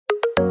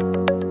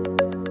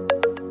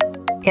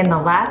In the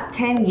last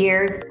 10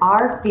 years,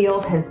 our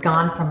field has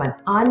gone from an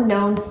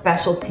unknown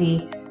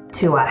specialty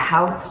to a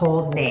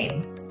household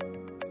name.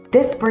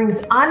 This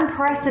brings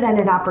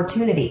unprecedented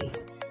opportunities,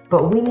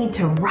 but we need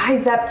to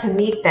rise up to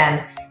meet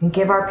them and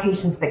give our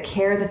patients the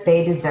care that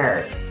they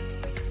deserve.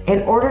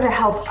 In order to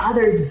help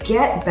others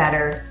get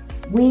better,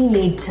 we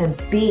need to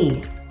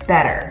be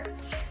better.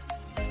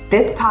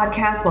 This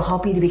podcast will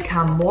help you to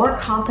become more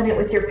confident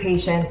with your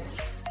patients,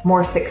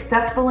 more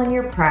successful in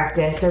your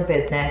practice or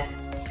business,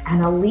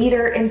 and a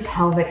leader in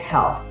pelvic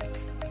health.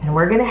 And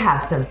we're going to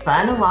have some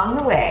fun along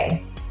the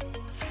way.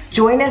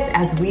 Join us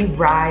as we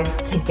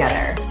rise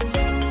together.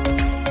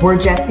 We're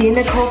Jesse and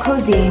Nicole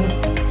Cozine,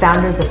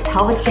 founders of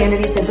Pelvic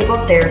Sanity Physical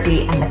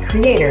Therapy and the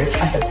creators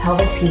of the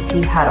Pelvic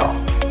PT Huddle.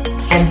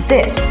 And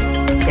this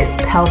is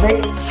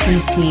Pelvic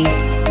PT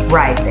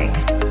Rising.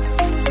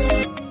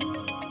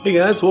 Hey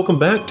guys, welcome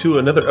back to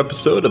another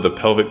episode of the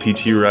Pelvic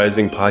PT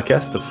Rising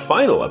podcast, the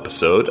final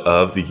episode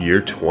of the year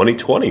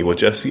 2020 with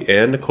Jesse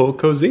and Nicole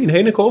Cozine.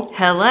 Hey Nicole.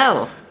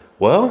 Hello.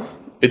 Well,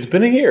 it's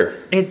been a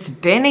year. It's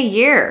been a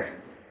year.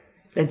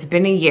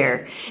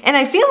 And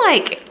I feel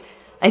like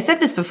I said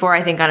this before,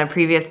 I think on a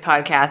previous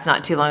podcast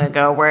not too long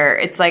ago, where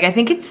it's like, I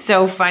think it's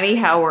so funny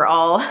how we're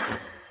all,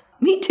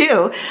 me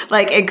too,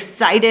 like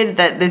excited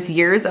that this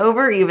year's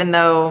over, even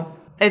though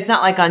it's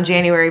not like on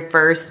January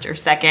 1st or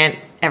 2nd,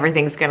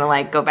 everything's going to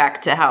like go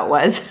back to how it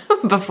was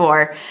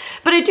before.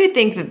 But I do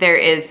think that there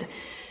is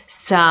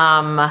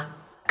some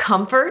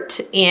comfort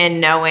in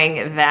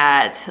knowing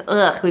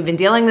that, we've been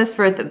dealing this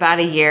for about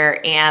a year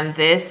and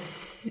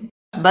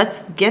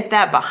let's get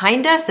that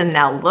behind us and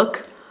now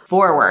look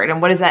forward.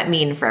 And what does that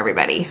mean for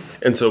everybody?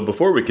 And so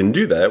before we can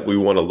do that, we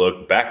want to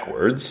look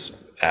backwards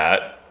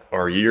at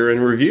our year in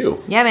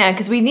review. Yeah, man,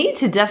 because we need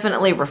to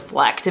definitely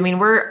reflect. I mean,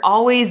 we're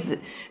always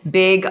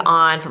big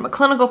on, from a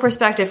clinical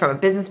perspective, from a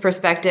business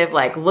perspective,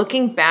 like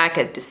looking back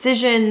at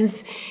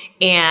decisions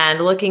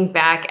and looking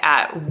back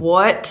at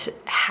what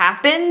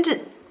happened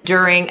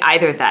during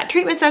either that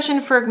treatment session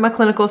from a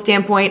clinical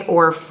standpoint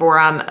or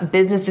from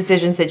business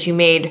decisions that you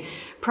made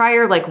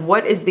prior. Like,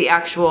 what is the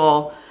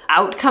actual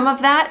outcome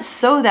of that,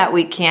 so that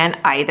we can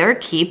either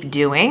keep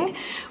doing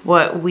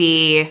what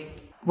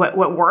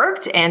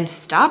worked and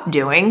stop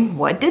doing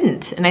what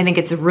didn't. And I think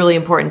it's really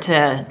important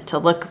to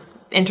look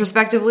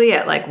introspectively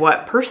at like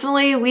what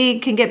personally we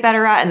can get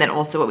better at, and then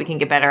also what we can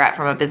get better at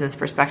from a business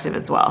perspective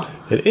as well.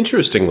 And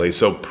interestingly,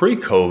 so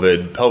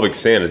pre-COVID, Pelvic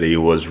Sanity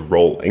was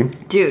rolling.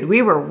 Dude,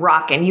 we were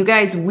rocking. You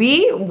guys,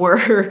 we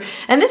were,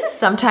 and this is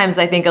sometimes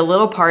I think a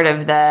little part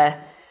of the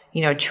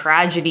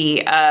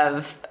tragedy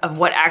of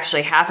what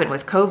actually happened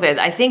with COVID.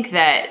 I think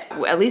that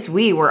at least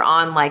we were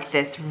on like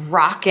this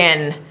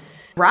rockin'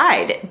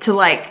 ride to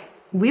like,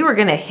 we were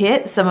going to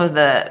hit some of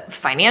the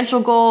financial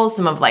goals,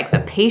 some of like the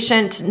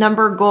patient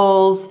number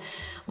goals.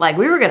 Like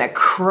we were going to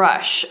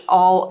crush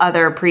all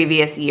other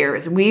previous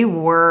years. We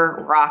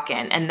were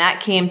rocking, and that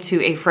came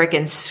to a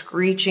freaking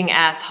screeching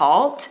ass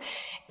halt.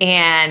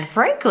 And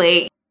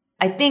frankly,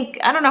 I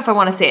don't know if I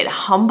want to say it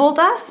humbled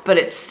us, but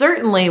it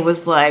certainly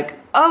was like,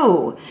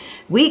 oh,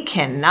 we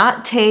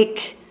cannot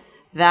take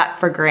that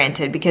for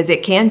granted because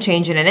it can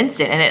change in an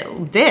instant. And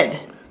it did.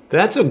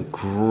 That's a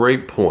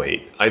great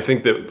point. I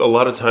think that a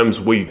lot of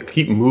times we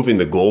keep moving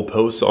the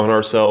goalposts on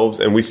ourselves,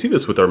 and we see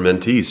this with our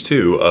mentees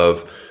too,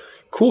 of,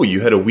 cool,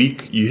 you had a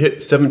week, you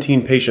hit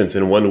 17 patients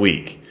in 1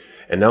 week,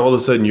 and now all of a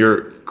sudden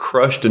you're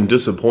crushed and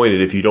disappointed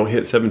if you don't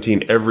hit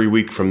 17 every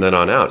week from then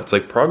on out. It's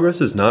like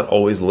progress is not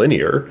always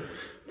linear.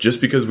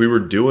 Just because we were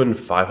doing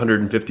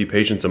 550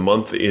 patients a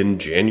month in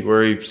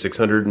January,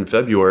 600 in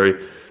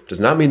February, does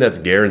not mean that's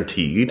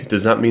guaranteed.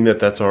 Does not mean that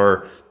that's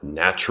our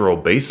natural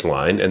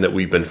baseline and that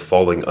we've been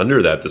falling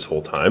under that this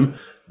whole time.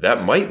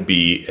 That might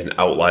be an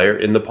outlier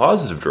in the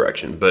positive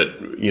direction. But,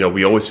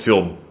 we always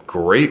feel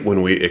great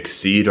when we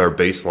exceed our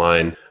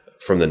baseline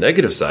from the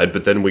negative side,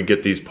 but then we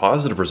get these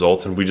positive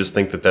results and we just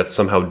think that that's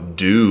somehow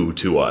due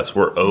to us.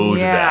 We're owed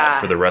that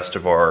for the rest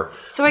of our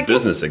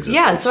business existence.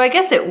 Yeah, so I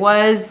guess it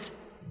was...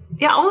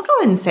 Yeah, I'll go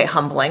ahead and say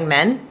humbling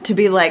then, to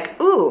be like,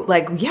 ooh,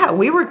 like, yeah,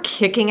 we were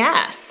kicking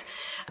ass.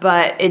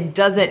 But it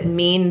doesn't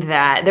mean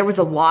that there was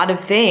a lot of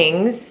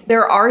things.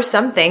 There are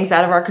some things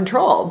out of our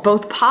control,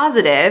 both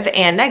positive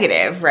and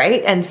negative,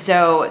 right? And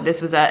so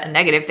this was a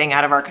negative thing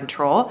out of our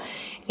control.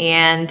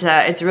 And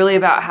it's really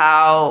about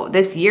how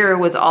this year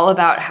was all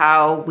about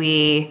how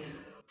we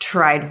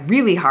tried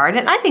really hard,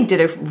 and I think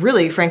did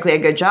frankly a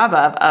good job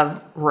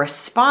of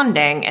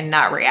responding and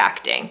not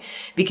reacting,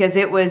 because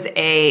it was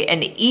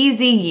an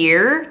easy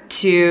year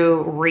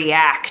to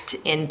react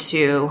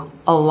into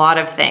a lot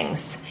of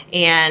things.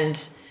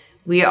 And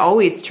we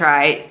always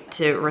try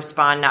to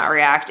respond, not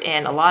react,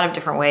 in a lot of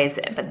different ways.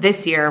 But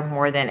this year,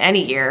 more than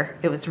any year,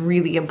 it was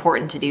really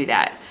important to do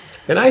that.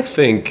 And I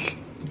think,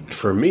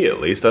 for me at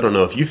least, I don't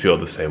know if you feel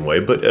the same way,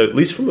 but at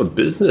least from a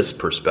business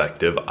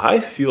perspective, I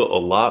feel a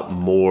lot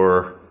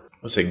more,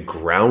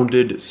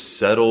 grounded,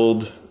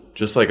 settled,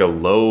 just like a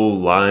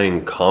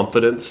low-lying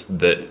confidence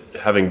that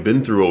having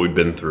been through what we've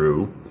been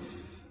through,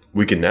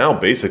 we can now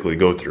basically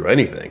go through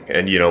anything.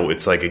 And,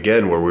 it's like,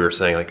 again, where we were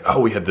saying like, oh,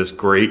 we had this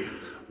great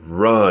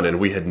run, and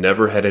we had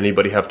never had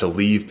anybody have to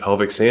leave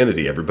Pelvic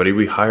Sanity. Everybody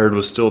we hired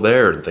was still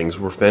there, and things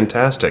were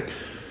fantastic.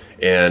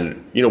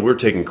 And, we're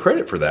taking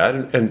credit for that,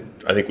 and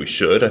I think we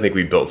should. I think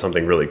we built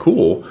something really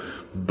cool,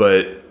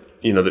 but,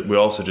 that we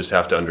also just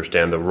have to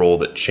understand the role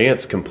that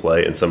chance can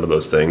play in some of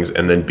those things,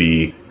 and then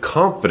be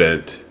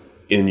confident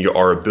in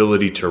our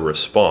ability to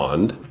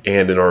respond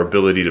and in our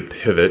ability to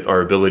pivot,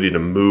 our ability to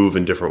move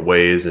in different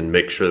ways and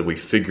make sure that we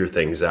figure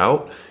things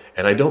out.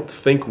 And I don't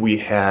think we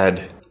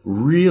had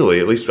really,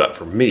 at least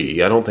for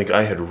me, I don't think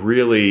I had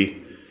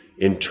really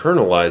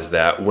internalized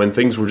that when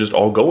things were just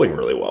all going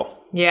really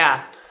well.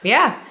 Yeah.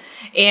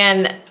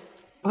 And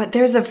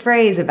there's a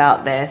phrase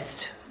about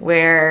this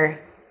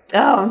where,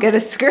 I'm going to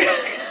screw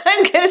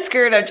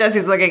it up.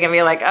 Jesse's looking at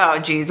me like, oh,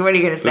 geez, what are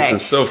you going to say? This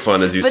is so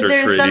fun as you search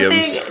for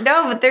idioms.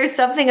 But there's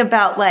something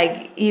about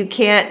you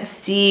can't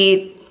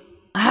see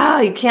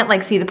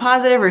the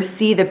positive or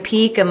see the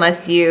peak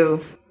unless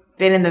you've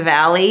been in the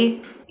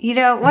valley.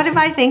 What am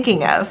I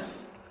thinking of?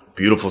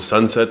 Beautiful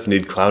sunsets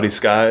need cloudy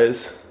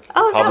skies.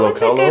 Oh, Pablo that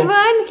was a good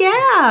one.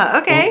 Yeah.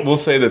 Okay. We'll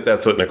say that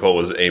that's what Nicole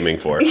was aiming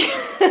for.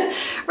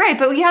 Right,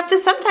 but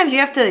sometimes you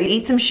have to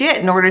eat some shit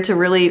in order to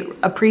really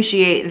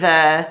appreciate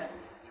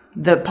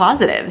the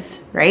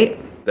positives,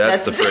 right?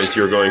 That's the phrase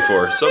you were going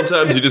for.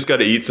 Sometimes you just got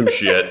to eat some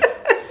shit.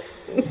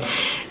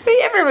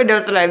 Everyone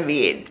knows what I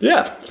mean.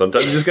 Yeah,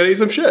 sometimes you just got to eat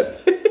some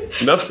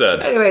shit. Enough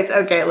said. Anyways,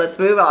 okay, let's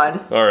move on.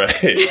 All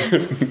right.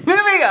 Moving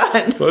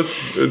on.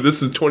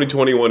 This is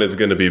 2021 is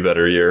going to be a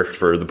better year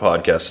for the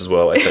podcast as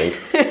well, I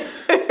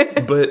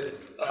think. But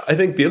I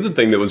think the other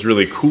thing that was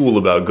really cool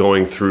about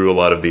going through a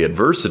lot of the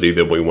adversity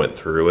that we went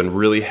through and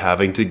really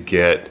having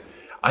to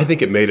I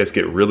think it made us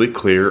get really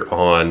clear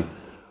on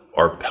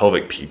our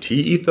pelvic PT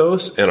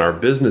ethos and our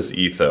business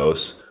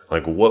ethos,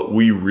 like what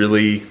we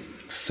really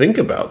think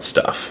about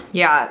stuff.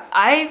 Yeah,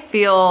 I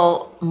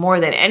feel more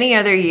than any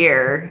other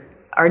year,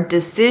 our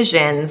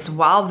decisions,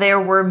 while there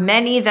were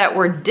many that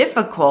were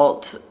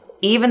difficult,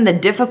 even the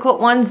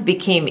difficult ones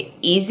became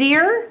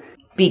easier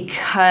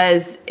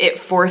because it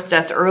forced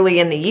us early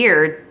in the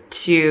year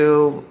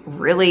to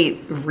really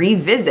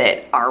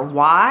revisit our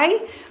why,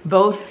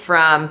 both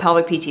from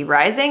Pelvic PT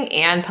Rising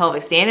and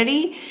Pelvic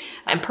Sanity.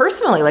 And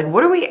personally,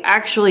 what are we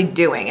actually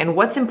doing and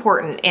what's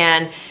important?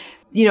 And,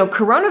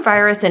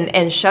 coronavirus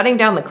and shutting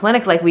down the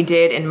clinic like we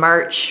did in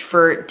March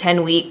for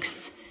 10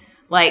 weeks,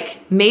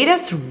 made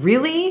us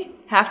really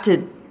have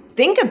to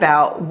think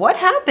about what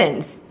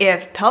happens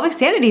if Pelvic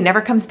Sanity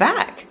never comes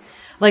back.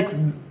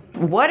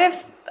 What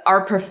if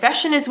our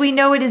profession as we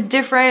know it is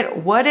different?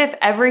 What if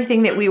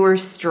everything that we were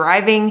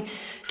striving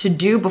to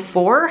do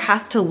before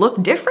has to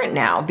look different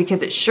now?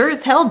 Because it sure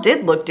as hell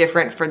did look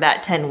different for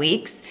that 10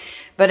 weeks.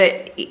 But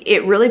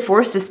it really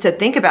forced us to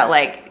think about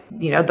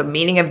the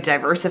meaning of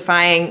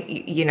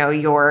diversifying,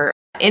 your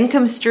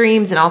income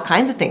streams and all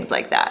kinds of things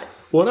like that.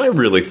 Well, I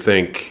really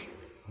think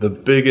the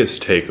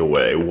biggest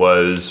takeaway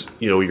was,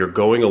 you're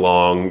going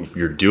along,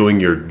 you're doing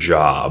your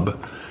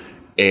job,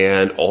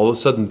 and all of a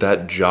sudden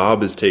that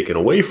job is taken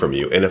away from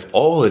you. And if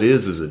all it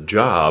is a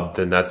job,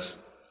 then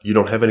you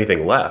don't have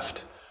anything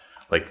left.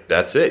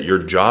 That's it. Your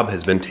job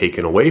has been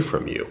taken away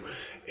from you.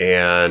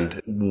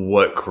 And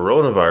what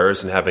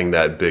coronavirus and having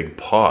that big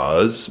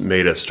pause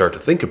made us start to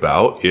think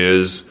about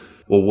is,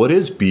 well, what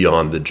is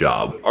beyond the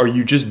job? Are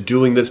you just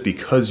doing this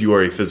because you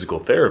are a physical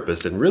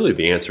therapist? And really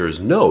the answer is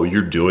no,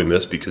 you're doing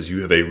this because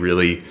you have a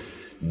really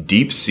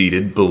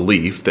deep-seated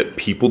belief that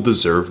people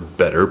deserve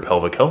better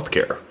pelvic health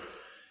care.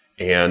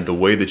 And the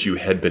way that you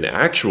had been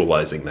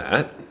actualizing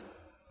that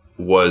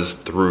was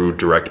through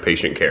direct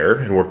patient care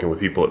and working with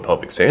people at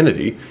Pelvic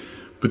Sanity.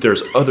 But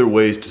there's other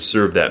ways to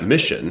serve that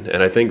mission.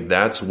 And I think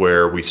that's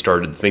where we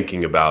started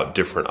thinking about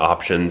different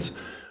options,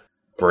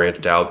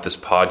 branched out. This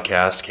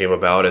podcast came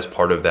about as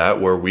part of that,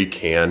 where we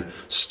can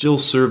still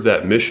serve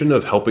that mission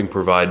of helping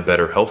provide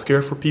better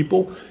healthcare for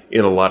people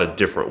in a lot of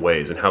different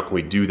ways. And how can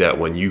we do that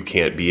when you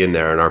can't be in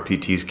there and our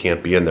PTs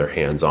can't be in there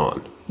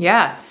hands-on?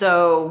 Yeah,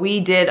 so we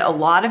did a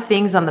lot of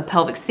things on the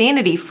Pelvic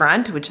Sanity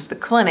front, which is the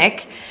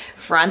clinic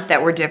front,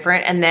 that were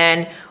different. And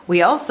then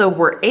we also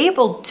were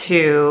able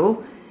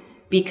to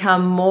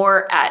become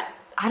more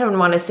I don't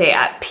want to say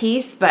at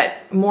peace, but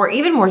more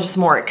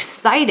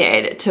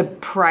excited to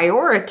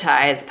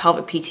prioritize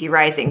Pelvic PT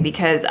Rising,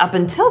 because up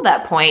until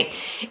that point,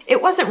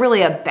 it wasn't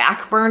really a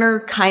back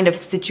burner kind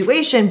of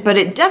situation, but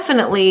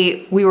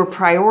we were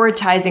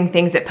prioritizing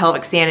things at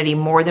Pelvic Sanity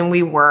more than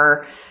we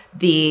were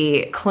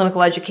the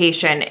clinical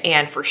education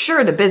and for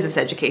sure the business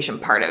education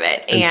part of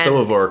it. And some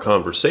of our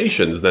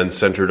conversations then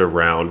centered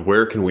around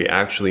where can we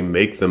actually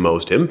make the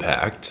most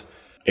impact.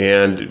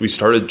 And we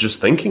started just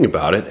thinking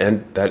about it,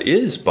 and that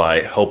is by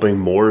helping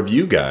more of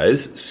you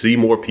guys see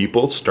more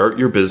people, start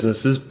your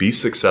businesses, be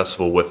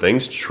successful with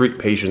things, treat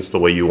patients the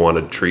way you want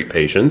to treat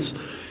patients,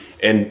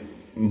 and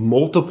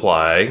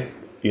multiply.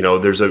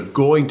 There's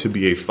going to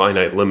be a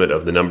finite limit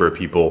of the number of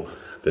people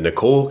that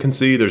Nicole can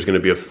see. There's going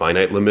to be a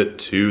finite limit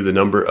to the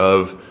number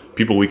of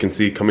people we can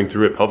see coming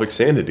through at Pelvic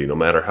Sanity, no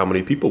matter how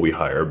many people we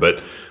hire.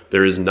 But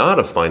there is not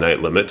a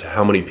finite limit to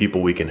how many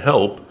people we can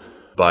help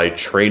by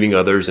training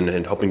others and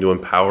helping to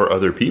empower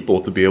other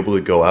people to be able to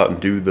go out and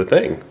do the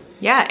thing.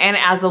 Yeah, and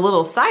as a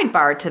little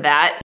sidebar to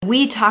that,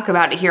 we talk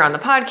about it here on the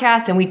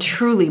podcast, and we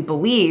truly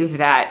believe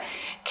that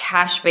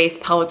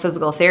cash-based pelvic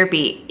physical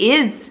therapy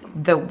is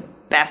the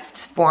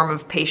best form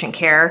of patient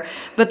care,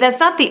 but that's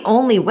not the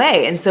only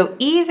way. And so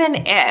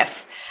even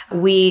if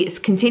we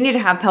continue to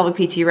have Pelvic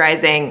PT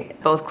Rising,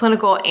 both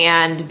clinical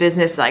and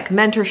business like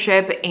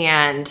mentorship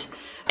and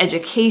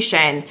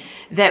education,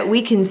 that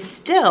we can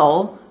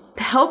still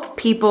help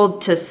people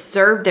to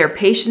serve their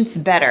patients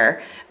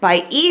better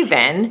by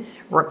even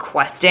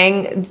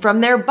requesting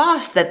from their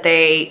boss that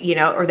they,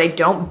 or they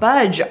don't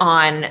budge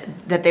on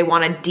that they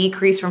want to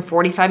decrease from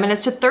 45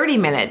 minutes to 30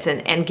 minutes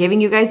and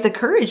giving you guys the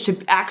courage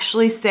to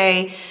actually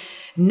say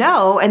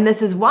no, and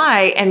this is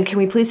why, and can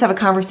we please have a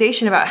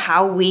conversation about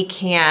how we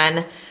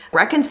can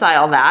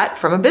reconcile that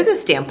from a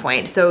business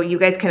standpoint so you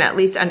guys can at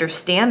least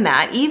understand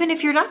that, even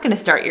if you're not going to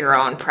start your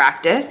own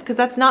practice, because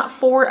that's not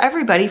for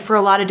everybody for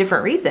a lot of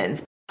different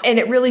reasons. And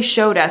it really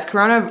showed us,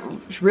 Corona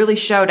really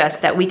showed us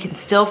that we can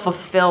still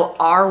fulfill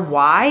our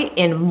why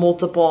in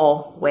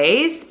multiple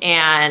ways.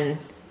 And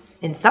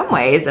in some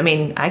ways, I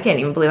mean, I can't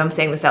even believe I'm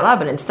saying this out loud,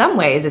 but in some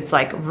ways, it's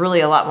like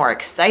really a lot more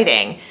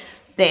exciting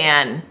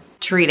than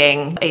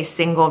treating a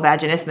single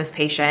vaginismus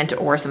patient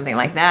or something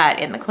like that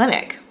in the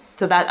clinic.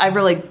 So that I've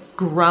really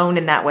grown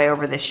in that way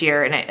over this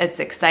year, and it's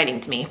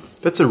exciting to me.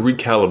 That's a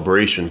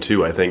recalibration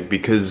too, I think,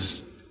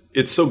 because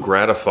it's so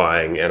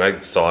gratifying, and I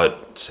saw it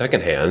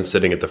secondhand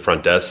sitting at the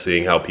front desk,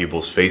 seeing how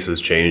people's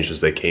faces changed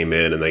as they came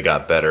in and they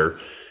got better.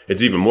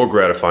 It's even more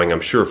gratifying,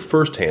 I'm sure,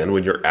 firsthand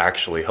when you're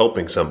actually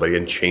helping somebody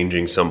and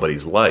changing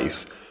somebody's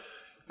life.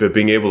 But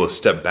being able to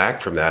step back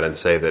from that and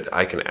say that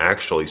I can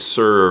actually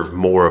serve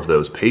more of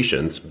those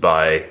patients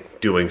by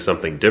doing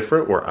something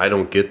different where I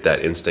don't get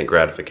that instant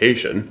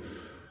gratification,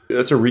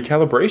 that's a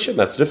recalibration.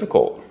 That's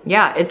difficult.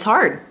 Yeah, it's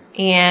hard.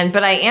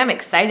 But I am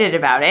excited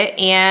about it.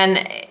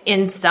 And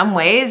in some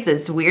ways,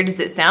 as weird as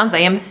it sounds, I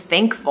am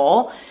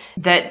thankful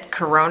that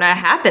Corona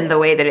happened the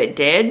way that it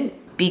did,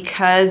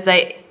 because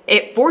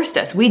it forced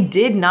us. We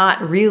did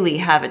not really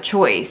have a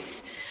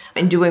choice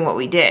in doing what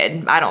we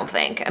did, I don't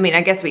think. I mean,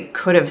 I guess we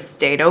could have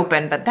stayed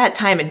open, but that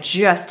time it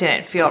just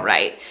didn't feel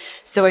right.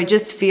 So I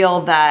just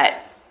feel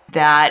that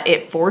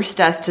it forced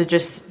us to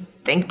just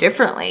think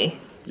differently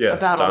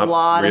about a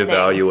lot of things.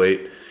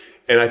 Reevaluate.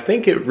 And I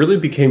think it really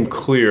became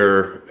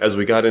clear as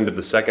we got into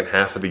the second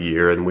half of the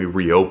year and we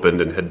reopened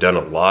and had done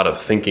a lot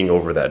of thinking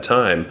over that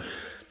time,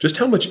 just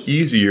how much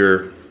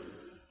easier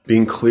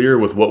being clear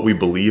with what we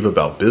believe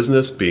about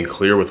business, being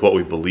clear with what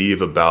we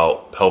believe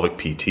about pelvic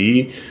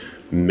PT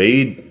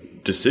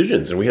made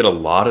decisions. And we had a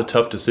lot of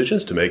tough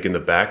decisions to make in the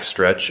back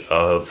stretch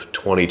of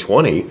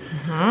 2020.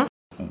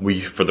 Mm-hmm.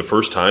 We, for the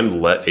first time,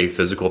 let a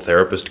physical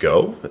therapist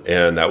go.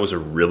 And that was a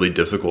really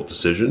difficult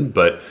decision,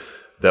 but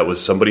that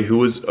was somebody who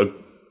was a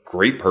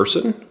great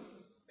person,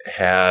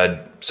 had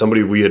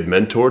somebody we had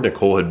mentored,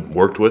 Nicole had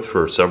worked with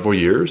for several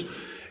years.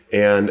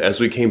 And as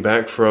we came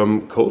back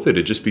from COVID,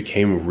 it just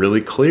became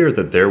really clear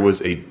that there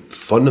was a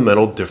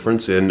fundamental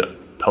difference in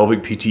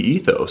pelvic PT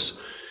ethos.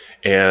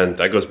 And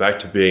that goes back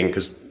to being,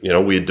 because,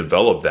 we had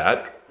developed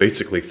that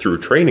basically through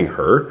training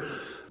her.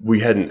 We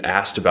hadn't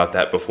asked about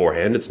that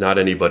beforehand. It's not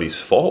anybody's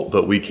fault,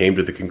 but we came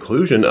to the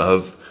conclusion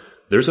of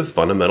there's a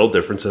fundamental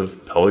difference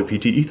of pelvic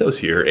PT ethos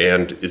here.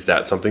 And is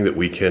that something that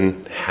we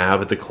can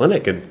have at the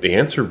clinic? And the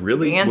answer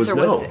really was no.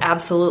 The answer was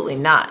absolutely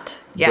not.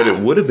 Yeah. But it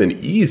would have been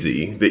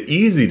easy. The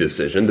easy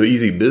decision, the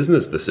easy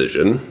business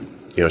decision,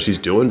 she's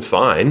doing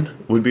fine,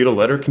 would be to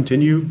let her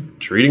continue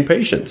treating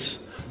patients.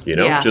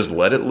 Just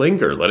let it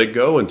linger, let it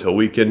go until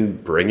we can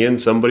bring in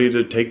somebody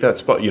to take that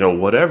spot,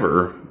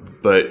 whatever.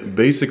 But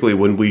basically,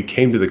 when we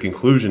came to the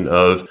conclusion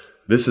of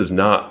this is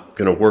not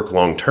going to work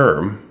long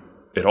term,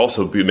 it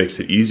also makes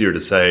it easier to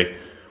say,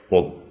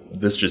 well,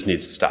 this just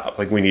needs to stop.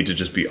 Like, we need to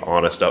just be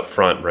honest up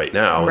front right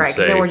now. Right,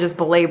 because then we're just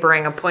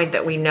belaboring a point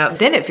that we know.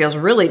 Then it feels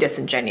really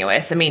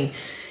disingenuous. I mean,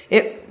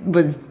 it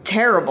was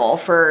terrible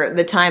for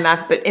the time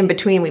in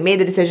between we made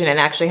the decision and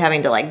actually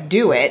having to,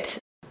 do it.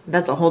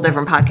 That's a whole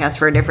different podcast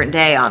for a different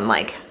day on,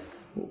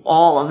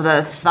 all of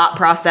the thought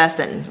process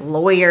and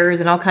lawyers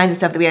and all kinds of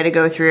stuff that we had to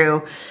go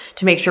through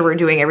to make sure we're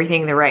doing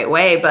everything the right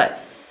way, but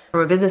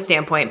from a business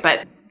standpoint.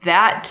 But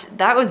that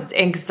was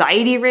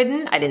anxiety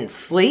ridden. I didn't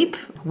sleep.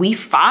 We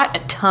fought a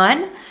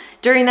ton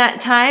during that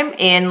time.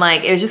 And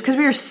it was just because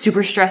we were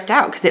super stressed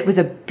out because it was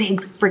a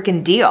big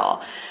freaking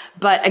deal.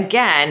 But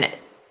again,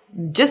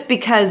 just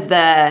because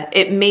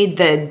it made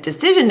the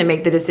decision to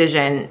make the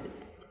decision,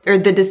 or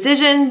the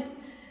decision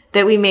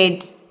that we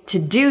made to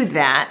do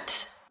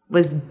that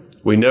was...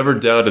 We never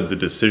doubted the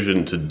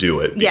decision to do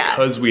it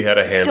because we had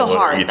a handle on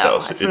our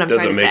ethos. It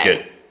doesn't make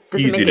it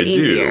easy to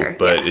do,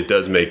 but it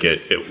does make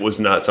it was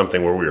not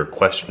something where we were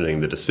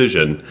questioning the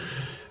decision.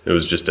 It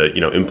was just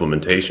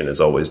implementation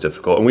is always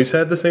difficult. And we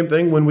said the same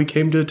thing when we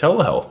came to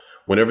telehealth.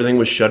 When everything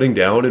was shutting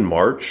down in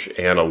March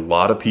and a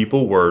lot of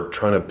people were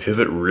trying to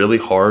pivot really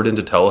hard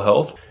into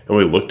telehealth, and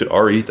we looked at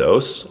our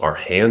ethos, our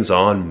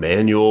hands-on,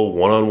 manual,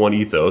 one-on-one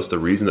ethos, the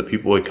reason that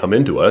people would come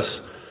into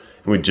us,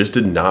 And we just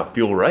did not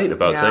feel right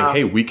about saying,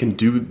 hey, we can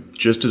do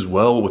just as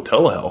well with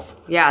telehealth.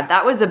 Yeah,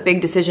 that was a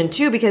big decision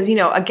too, because,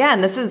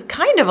 again, this is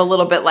kind of a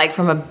little bit like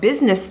from a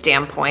business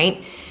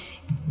standpoint,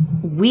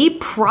 we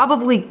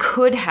probably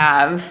could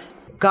have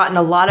gotten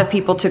a lot of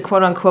people to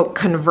quote unquote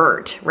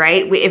convert,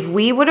 right? If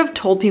we would have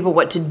told people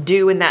what to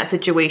do in that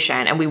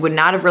situation and we would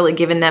not have really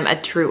given them a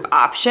true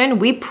option,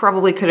 we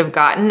probably could have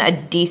gotten a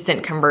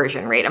decent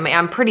conversion rate. I mean,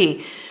 I'm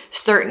pretty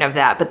certain of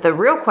that. But the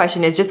real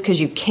question is, just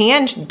because you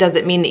can, does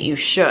it mean that you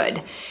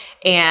should?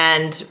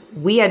 And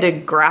we had to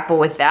grapple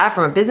with that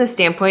from a business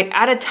standpoint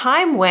at a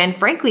time when,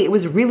 frankly, it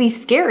was really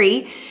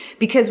scary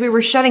because we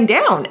were shutting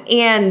down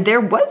and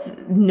there was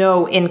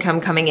no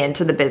income coming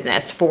into the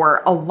business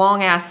for a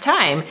long ass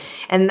time.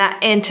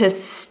 And to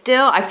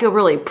still, I feel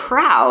really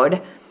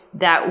proud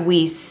that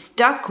we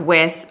stuck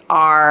with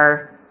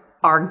our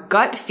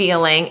gut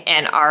feeling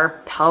and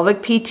our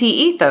pelvic PT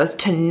ethos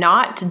to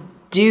not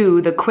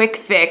do the quick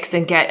fix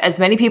and get as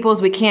many people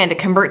as we can to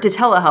convert to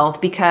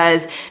telehealth,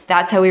 because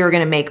that's how we were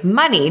going to make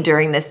money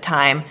during this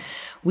time.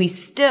 We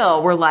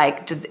still were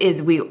like,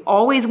 we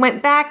always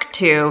went back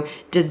to,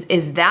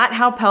 is that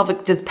how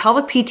does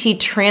pelvic PT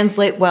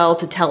translate well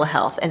to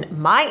telehealth? And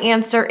my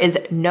answer is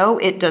no,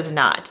 it does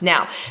not.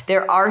 Now,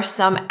 there are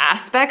some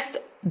aspects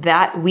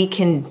that we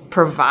can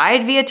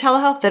provide via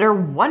telehealth that are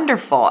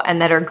wonderful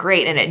and that are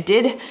great. And it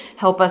did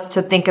help us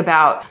to think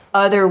about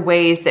other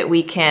ways that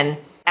we can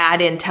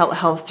add in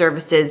telehealth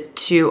services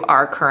to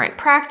our current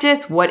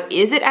practice. What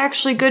is it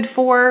actually good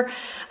for?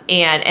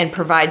 And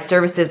provide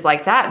services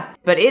like that.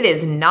 But it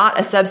is not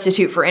a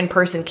substitute for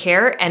in-person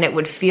care. And it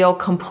would feel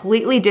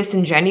completely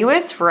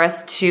disingenuous for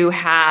us to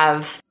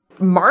have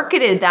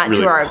marketed that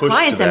really to our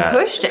clients and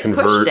pushed it.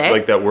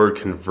 Like that word,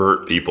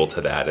 convert people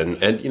to that. And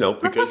because then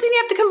you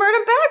have to convert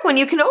them back when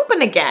you can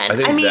open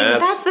again. I mean,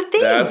 that's the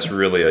thing. That's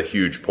really a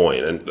huge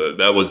point. And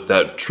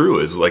that true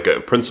is like a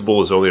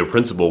principle is only a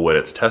principle when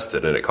it's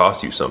tested and it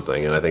costs you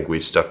something. And I think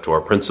we stuck to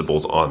our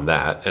principles on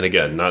that. And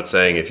again, not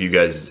saying if you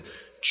guys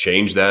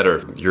change that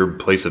or your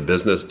place of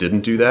business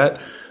didn't do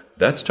that,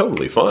 that's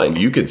totally fine.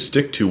 You can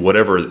stick to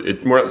whatever.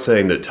 We're not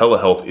saying that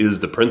telehealth is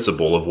the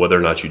principle of whether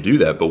or not you do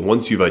that. But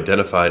once you've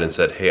identified and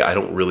said, hey, I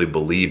don't really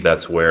believe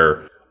that's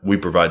where we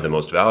provide the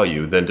most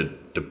value, then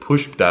to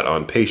push that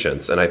on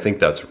patients. And I think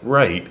that's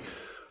right.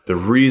 The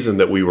reason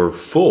that we were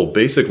full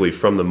basically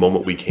from the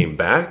moment we came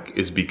back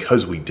is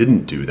because we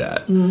didn't do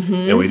that. Mm-hmm.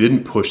 And we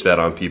didn't push that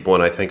on people.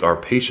 And I think our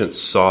patients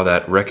saw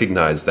that,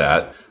 recognized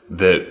that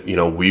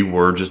we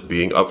were just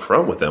being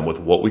upfront with them with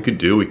what we could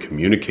do. We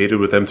communicated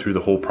with them through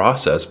the whole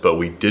process, but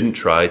we didn't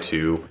try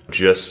to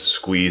just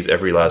squeeze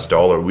every last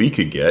dollar we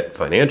could get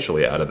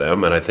financially out of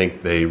them. And I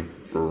think they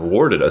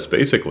rewarded us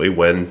basically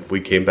when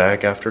we came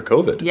back after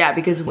COVID. Yeah,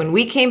 because when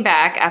we came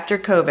back after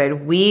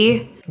COVID,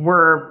 we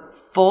were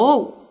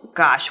full,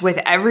 with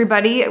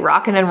everybody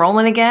rocking and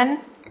rolling again.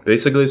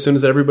 Basically, as soon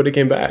as everybody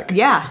came back.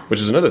 Yeah. Which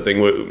is another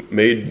thing what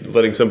made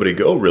letting somebody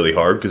go really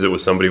hard, because it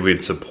was somebody we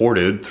had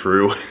supported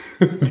through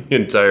the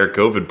entire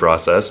COVID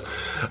process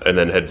and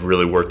then had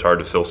really worked hard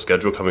to fill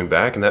schedule coming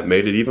back. And that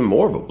made it even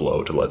more of a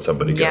blow to let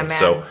somebody go. Yeah, man.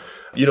 So,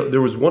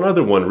 there was one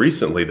other one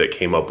recently that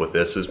came up with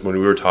this is when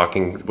we were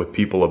talking with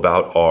people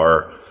about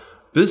our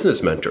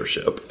business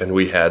mentorship. And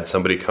we had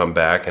somebody come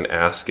back and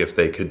ask if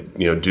they could,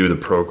 do the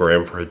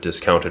program for a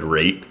discounted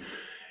rate.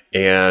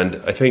 And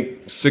I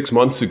think 6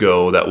 months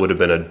ago, that would have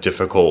been a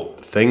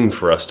difficult thing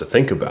for us to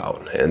think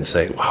about and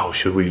say, wow,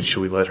 should we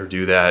let her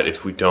do that?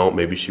 If we don't,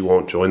 maybe she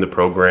won't join the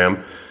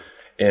program.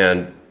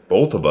 And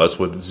both of us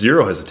with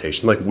zero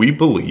hesitation, we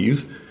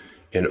believe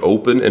in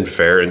open and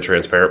fair and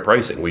transparent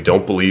pricing. We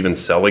don't believe in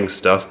selling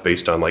stuff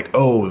based on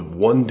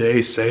 1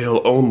 day sale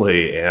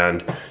only.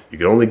 And you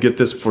can only get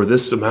this for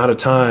this amount of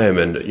time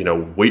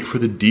and, wait for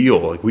the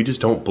deal. We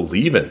just don't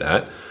believe in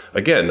that.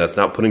 Again, that's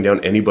not putting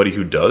down anybody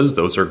who does.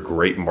 Those are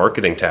great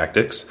marketing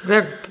tactics.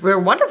 They're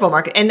wonderful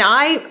marketing. And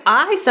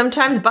I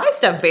sometimes buy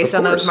stuff based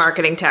on those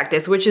marketing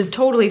tactics, which is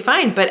totally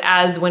fine. But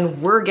when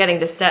we're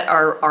getting to set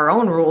our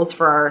own rules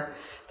for our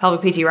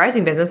pelvic PT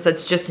rising business,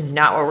 that's just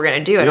not what we're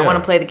going to do. I don't want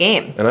to play the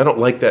game. And I don't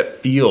like that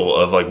feel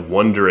of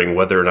wondering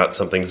whether or not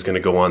something's going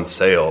to go on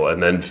sale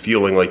and then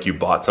feeling like you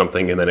bought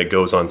something and then it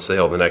goes on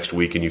sale the next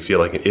week and you feel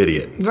like an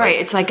idiot.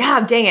 It's like,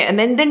 dang it. And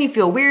then you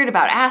feel weird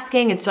about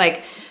asking. It's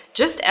like,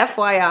 just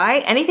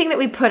FYI, anything that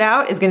we put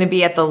out is going to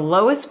be at the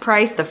lowest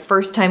price the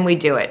first time we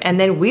do it. And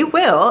then we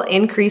will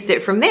increase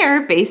it from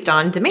there based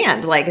on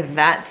demand.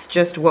 That's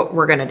just what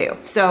we're going to do.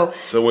 So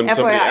when FYI.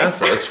 Somebody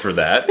asks us for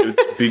that,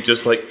 it's be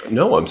just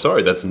no, I'm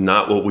sorry, that's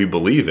not what we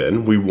believe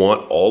in. We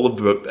want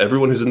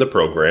everyone who's in the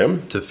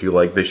program to feel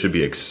like they should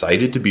be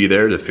excited to be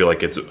there, to feel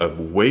like it's a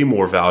way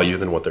more value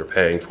than what they're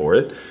paying for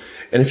it.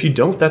 And if you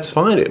don't, that's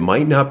fine. It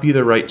might not be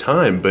the right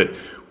time, but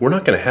we're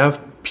not going to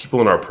have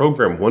people in our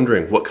program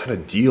wondering what kind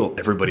of deal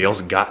everybody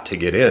else got to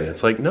get in.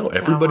 It's no,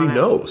 everybody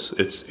knows.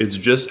 It's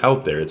just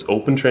out there. It's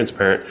open,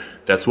 transparent.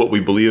 That's what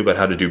we believe about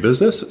how to do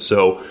business.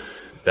 So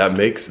that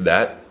makes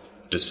that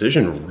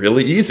decision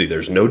really easy.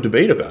 There's no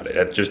debate about it.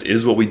 It just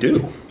is what we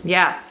do.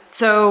 Yeah.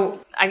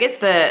 So I guess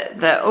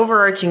the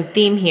overarching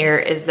theme here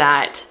is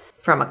that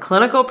from a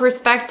clinical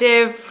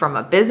perspective, from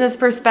a business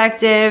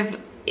perspective,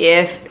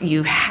 if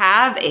you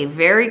have a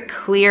very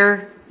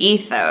clear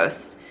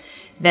ethos,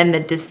 then the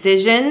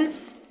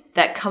decisions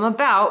that come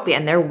about,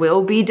 and there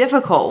will be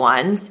difficult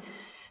ones,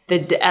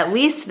 at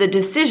least the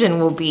decision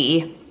will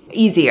be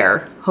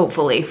easier,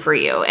 hopefully, for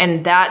you.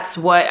 And that's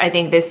what I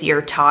think this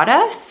year taught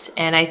us.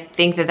 And I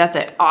think that that's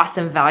an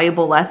awesome,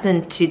 valuable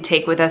lesson to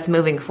take with us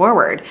moving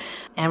forward.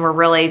 And we're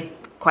really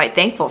quite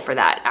thankful for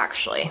that,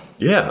 actually.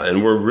 Yeah,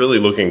 and we're really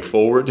looking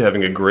forward to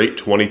having a great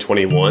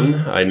 2021.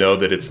 I know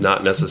that it's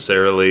not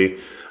necessarily,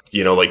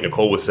 like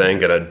Nicole was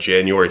saying, at a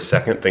January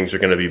 2nd, things are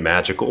going to be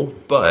magical,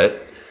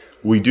 but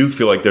we do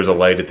feel like there's a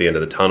light at the end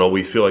of the tunnel.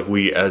 We feel like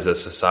we as a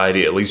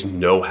society at least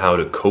know how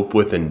to cope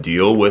with and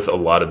deal with a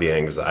lot of the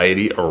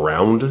anxiety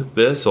around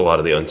this, a lot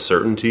of the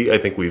uncertainty. I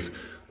think we've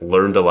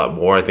learned a lot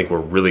more. I think we're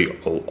really,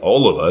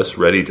 all of us,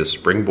 ready to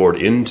springboard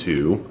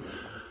into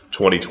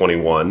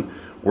 2021.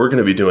 We're going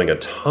to be doing a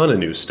ton of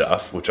new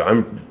stuff, which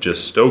I'm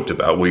just stoked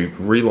about. We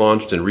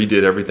relaunched and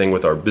redid everything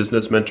with our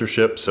business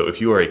mentorship. So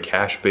if you are a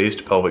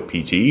cash-based pelvic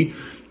PT,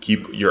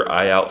 keep your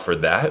eye out for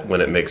that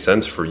when it makes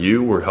sense for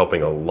you. We're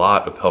helping a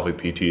lot of pelvic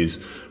PTs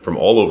from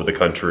all over the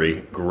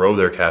country grow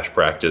their cash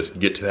practice,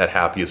 get to that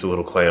happiest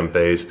little clam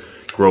phase,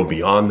 grow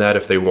beyond that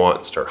if they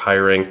want, start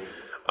hiring.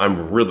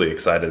 I'm really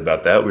excited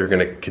about that. We're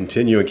going to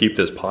continue and keep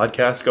this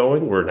podcast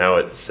going. We're now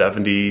at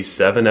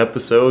 77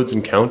 episodes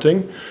and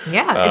counting.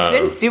 Yeah, it's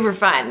been super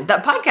fun. The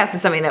podcast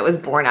is something that was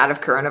born out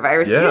of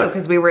coronavirus too,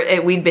 because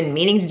we'd been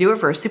meaning to do it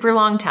for a super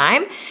long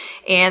time.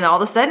 And all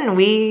of a sudden,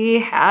 we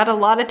had a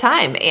lot of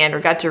time and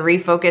we got to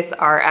refocus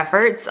our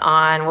efforts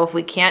on, well, if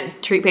we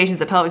can't treat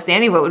patients at Pelvic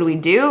Sanity, what would we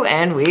do?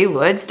 And we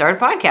would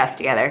start a podcast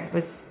together. It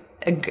was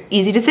an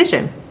easy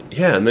decision.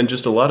 Yeah, and then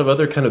just a lot of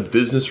other kind of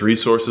business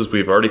resources.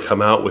 We've already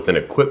come out with an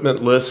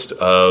equipment list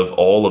of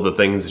all of the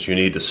things that you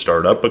need to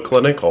start up a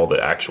clinic, all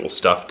the actual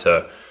stuff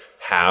to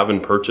have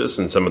and purchase,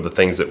 and some of the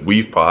things that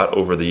we've bought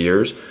over the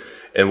years.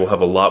 And we'll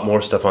have a lot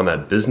more stuff on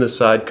that business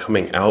side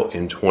coming out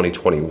in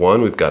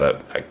 2021. We've got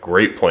a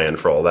great plan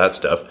for all that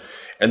stuff.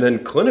 And then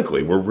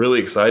clinically, we're really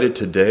excited.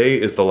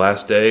 Today is the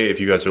last day. If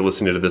you guys are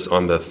listening to this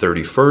on the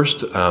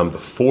 31st, the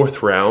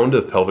fourth round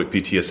of Pelvic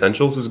PT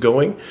Essentials is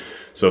going.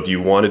 So if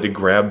you wanted to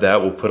grab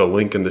that, we'll put a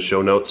link in the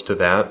show notes to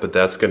that. But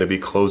that's going to be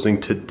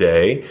closing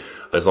today,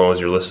 as long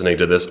as you're listening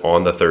to this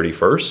on the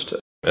 31st.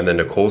 And then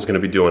Nicole's going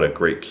to be doing a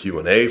great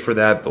Q&A for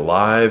that, the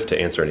live, to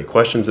answer any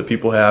questions that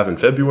people have in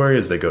February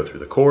as they go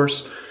through the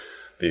course.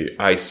 The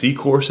IC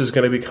course is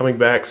going to be coming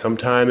back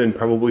sometime in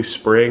probably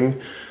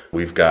spring.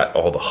 We've got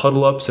all the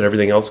huddle ups and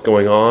everything else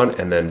going on,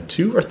 and then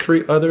 2 or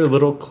 3 other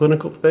little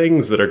clinical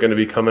things that are going to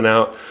be coming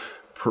out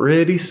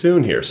pretty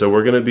soon here. So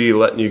we're going to be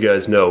letting you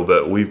guys know,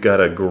 but we've got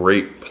a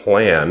great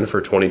plan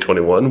for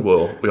 2021.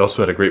 We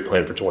also had a great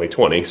plan for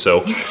 2020.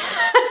 So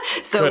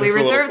So we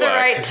reserve the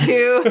right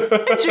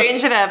to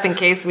change it up in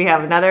case we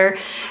have another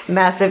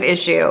massive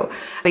issue.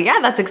 But yeah,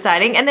 that's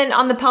exciting. And then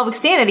on the Pelvic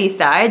Sanity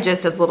side,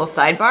 just as a little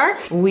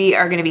sidebar, we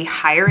are going to be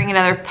hiring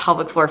another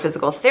pelvic floor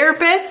physical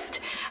therapist,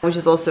 which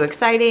is also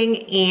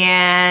exciting.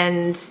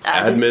 And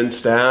admin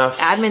staff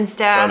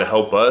trying to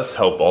help us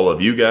help all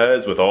of you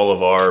guys with all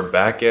of our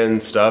back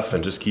end stuff,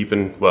 and just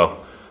keeping,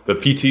 the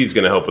PT is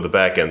going to help with the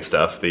back end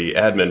stuff. The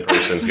admin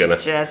person's going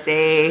to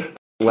Jesse.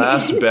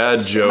 Last bad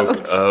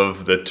joke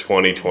of the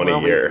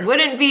 2020 year. We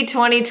wouldn't be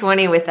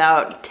 2020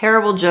 without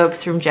terrible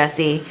jokes from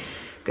Jesse.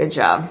 Good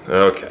job.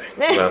 Okay.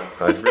 Well,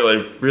 I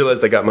really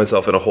realized I got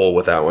myself in a hole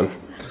with that one.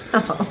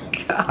 Oh,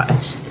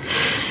 gosh.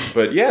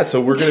 But yeah,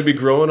 so we're going to be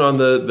growing on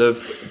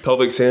the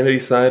Pelvic Sanity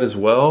side as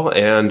well.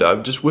 And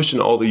I'm just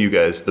wishing all of you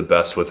guys the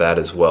best with that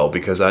as well,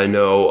 because I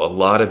know a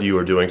lot of you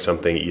are doing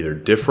something either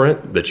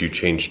different, that you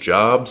changed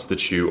jobs,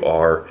 that you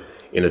are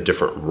in a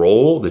different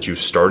role, that you've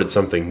started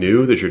something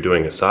new, that you're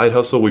doing a side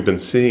hustle. We've been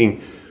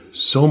seeing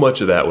so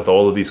much of that with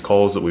all of these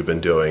calls that we've been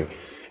doing.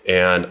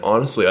 And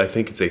honestly, I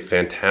think it's a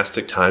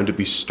fantastic time to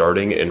be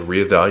starting and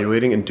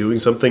reevaluating and doing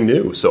something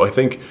new. So I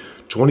think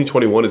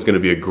 2021 is going to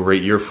be a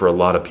great year for a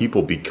lot of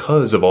people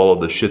because of all of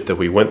the shit that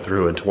we went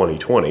through in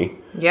 2020.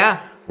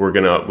 Yeah.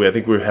 I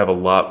think we have a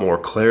lot more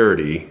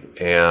clarity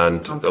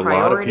and a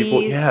lot of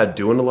people,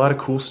 doing a lot of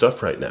cool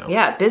stuff right now.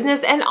 Yeah,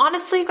 business. And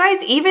honestly,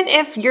 guys, even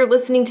if you're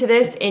listening to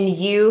this and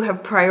you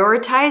have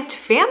prioritized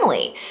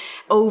family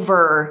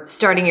over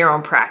starting your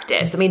own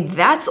practice, I mean,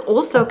 that's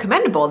also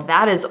commendable.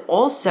 That is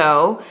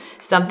also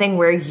something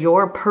where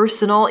your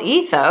personal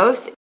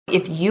ethos,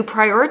 if you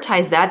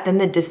prioritize that, then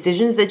the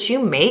decisions that you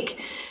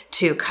make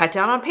to cut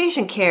down on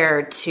patient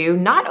care, to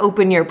not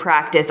open your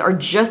practice, are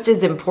just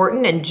as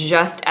important and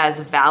just as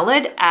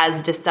valid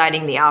as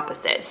deciding the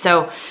opposite.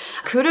 So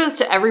kudos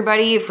to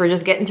everybody for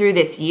just getting through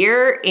this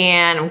year.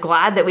 And I'm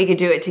glad that we could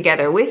do it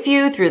together with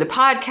you through the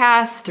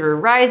podcast, through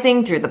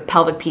Rising, through the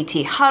Pelvic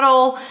PT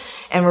Huddle.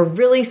 And we're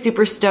really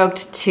super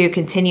stoked to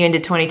continue into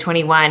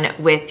 2021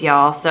 with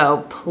y'all.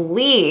 So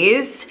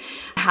please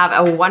have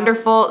a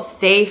wonderful,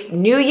 safe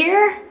new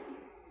year.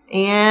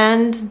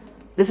 And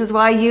This is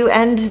why you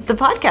end the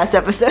podcast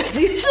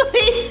episodes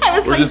usually. I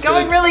was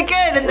going really good.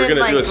 And we're then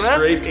going to do a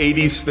straight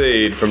 80s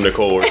fade from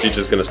Nicole where she's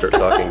just going to start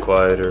talking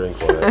quieter and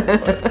quieter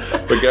and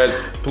quieter. But guys,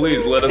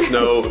 please let us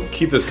know.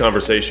 Keep this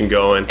conversation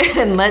going.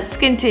 And let's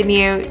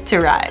continue to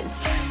rise.